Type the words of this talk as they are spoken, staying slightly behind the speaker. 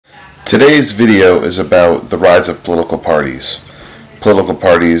Today's video is about the rise of political parties. Political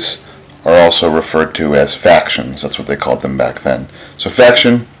parties are also referred to as factions. That's what they called them back then. So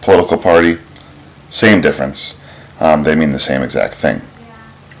faction, political party, same difference. They mean the same exact thing.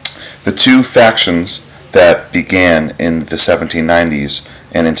 The two factions that began in the 1790s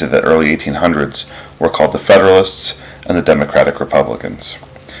and into the early 1800s were called the Federalists and the Democratic Republicans.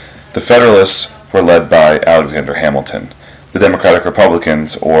 The Federalists were led by Alexander Hamilton. The Democratic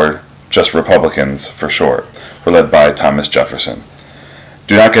Republicans, or just Republicans for short, were led by Thomas Jefferson.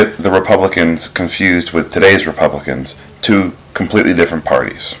 Do not get the Republicans confused with today's Republicans, two completely different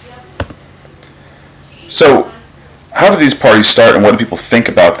parties. So, how did these parties start and what did people think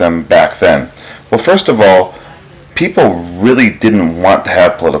about them back then? Well, first of all, people really didn't want to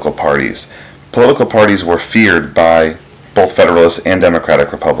have political parties. Political parties were feared by both Federalists and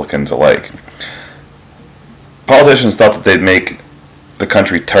Democratic Republicans alike. Politicians thought that they'd make the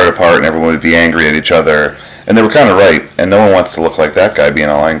country tear apart and everyone would be angry at each other, and they were kind of right, and no one wants to look like that guy being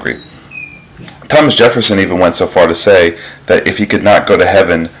all angry. Thomas Jefferson even went so far to say that if he could not go to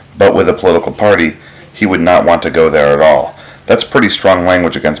heaven but with a political party, he would not want to go there at all. That's pretty strong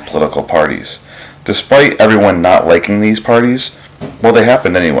language against political parties. Despite everyone not liking these parties, well, they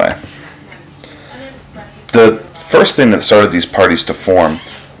happened anyway. The first thing that started these parties to form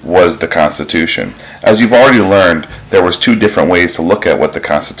was the Constitution. As you've already learned, there was two different ways to look at what the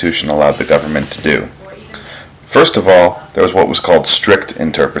Constitution allowed the government to do. First of all, there was what was called strict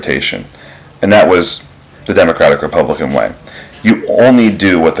interpretation, and that was the Democratic-Republican way. You only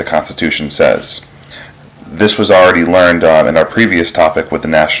do what the Constitution says. This was already learned in our previous topic with the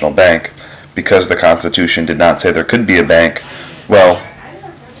National Bank. Because the Constitution did not say there could be a bank, well,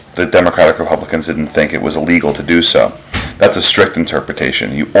 the Democratic Republicans didn't think it was illegal to do so. That's a strict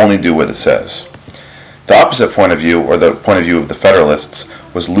interpretation. You only do what it says. The opposite point of view, or the point of view of the Federalists,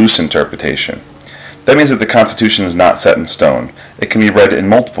 was loose interpretation. That means that the Constitution is not set in stone. It can be read in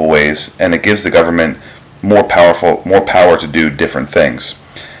multiple ways, and it gives the government more power to do different things.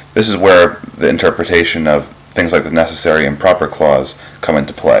 This is where the interpretation of things like the necessary and proper clause come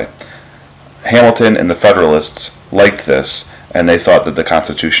into play. Hamilton and the Federalists liked this, and they thought that the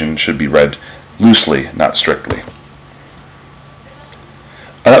Constitution should be read loosely, not strictly.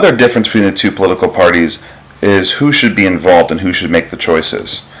 Another difference between the two political parties is who should be involved and who should make the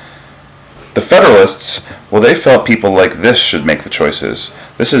choices. The Federalists, well, they felt people like this should make the choices.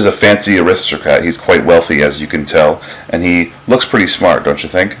 This is a fancy aristocrat. He's quite wealthy, as you can tell, and he looks pretty smart, don't you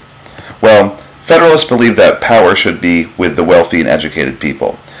think? Well, Federalists believe that power should be with the wealthy and educated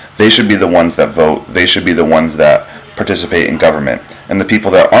people. They should be the ones that vote. They should be the ones that participate in government. And the people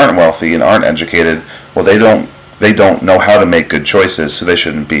that aren't wealthy and aren't educated, well, they don't know how to make good choices, so they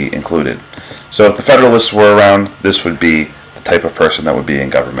shouldn't be included. So if the Federalists were around, this would be the type of person that would be in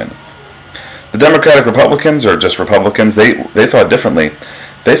government. The Democratic Republicans, or just Republicans, they thought differently.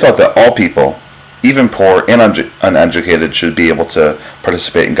 They thought that all people, even poor and uneducated, should be able to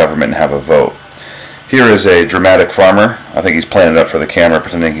participate in government and have a vote. Here is a dramatic farmer. I think he's playing it up for the camera,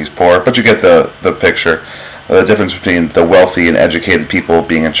 pretending he's poor, but you get the picture. The difference between the wealthy and educated people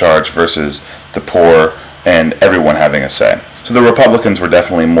being in charge versus the poor and everyone having a say. So the Republicans were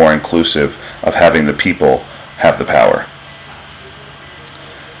definitely more inclusive of having the people have the power.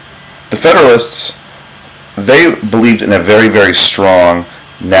 The Federalists, they believed in a very, very strong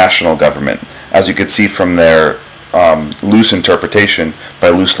national government. As you could see from their loose interpretation, by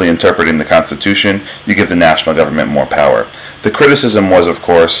loosely interpreting the Constitution, you give the national government more power. The criticism was, of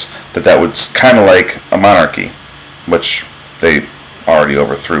course, that that was kind of like a monarchy, which they already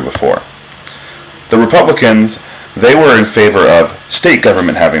overthrew before. The Republicans, they were in favor of state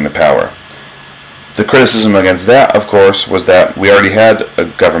government having the power. The criticism against that, of course, was that we already had a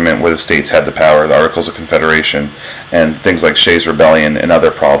government where the states had the power, the Articles of Confederation, and things like Shays' Rebellion and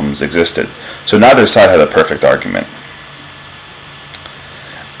other problems existed. So neither side had a perfect argument.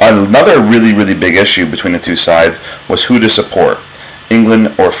 Another really, really big issue between the two sides was who to support,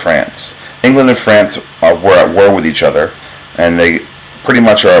 England or France. England and France were at war with each other, and they pretty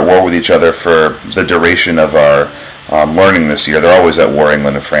much are at war with each other for the duration of our learning this year. They're always at war,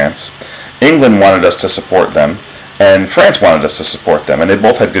 England and France. England wanted us to support them, and France wanted us to support them, and they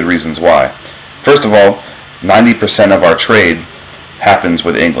both had good reasons why. First of all, 90% of our trade happens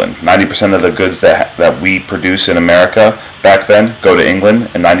with England. 90% of the goods that we produce in America back then go to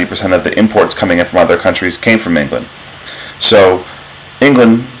England, and 90% of the imports coming in from other countries came from England. So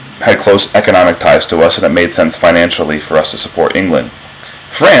England had close economic ties to us, and it made sense financially for us to support England.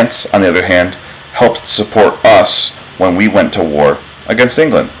 France, on the other hand, helped support us when we went to war against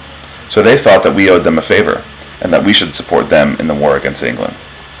England. So they thought that we owed them a favor, and that we should support them in the war against England.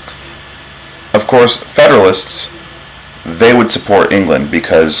 course, Federalists, they would support England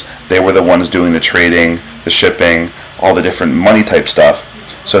because they were the ones doing the trading, the shipping, all the different money type stuff.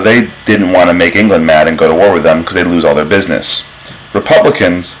 So they didn't want to make England mad and go to war with them because they'd lose all their business.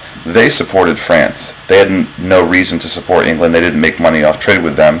 Republicans, they supported France. They had no reason to support England. They didn't make money off trade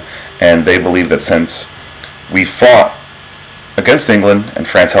with them, and they believed that since we fought against England and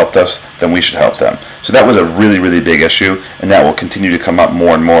France helped us, then we should help them. So that was a really, really big issue, and that will continue to come up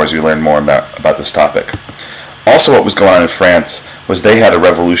more and more as we learn more about this topic. Also, what was going on in France was they had a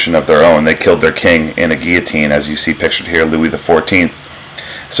revolution of their own. They killed their king in a guillotine, as you see pictured here, Louis XIV.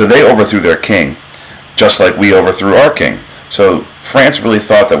 So they overthrew their king, just like we overthrew our king. So France really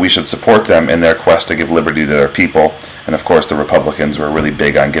thought that we should support them in their quest to give liberty to their people. And of course, the Republicans were really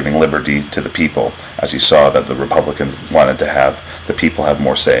big on giving liberty to the people, as you saw that the Republicans wanted to have the people have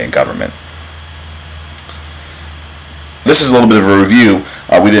more say in government. This is a little bit of a review.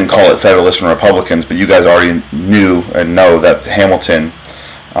 We didn't call it Federalists and Republicans, but you guys already knew and know that Hamilton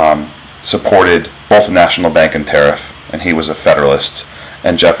supported both the National Bank and tariff, and he was a Federalist,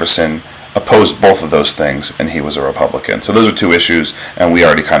 and Jefferson opposed both of those things, and he was a Republican. So those are two issues, and we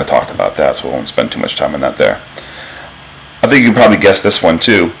already kind of talked about that, so we won't spend too much time on that there. I think you can probably guess this one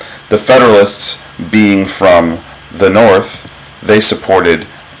too. The Federalists, being from the North, they supported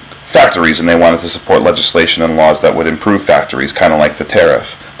factories, and they wanted to support legislation and laws that would improve factories, kind of like the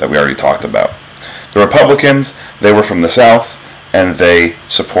tariff that we already talked about. The Republicans, they were from the South, and they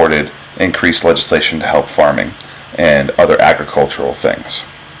supported increased legislation to help farming and other agricultural things.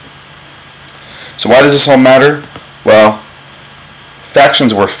 So why does this all matter? Well,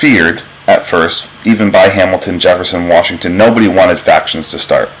 factions were feared at first, even by Hamilton, Jefferson, Washington. Nobody wanted factions to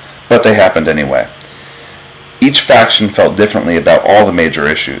start, but they happened anyway. Each faction felt differently about all the major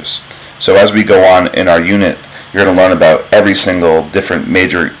issues. So as we go on in our unit, you're going to learn about every single different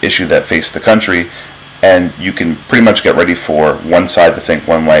major issue that faced the country, and you can pretty much get ready for one side to think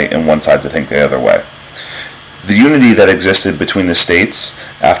one way and one side to think the other way. The unity that existed between the states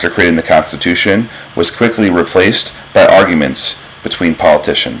after creating the Constitution was quickly replaced by arguments between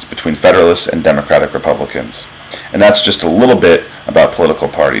politicians, between Federalists and Democratic Republicans. And that's just a little bit about political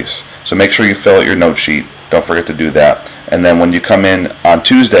parties. So make sure you fill out your note sheet. Don't forget to do that. And then when you come in on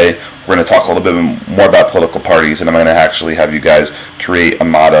Tuesday, we're going to talk a little bit more about political parties, and I'm going to actually have you guys create a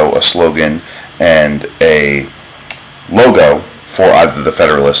motto, a slogan, and a logo for either the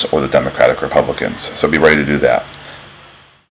Federalists or the Democratic Republicans. So be ready to do that.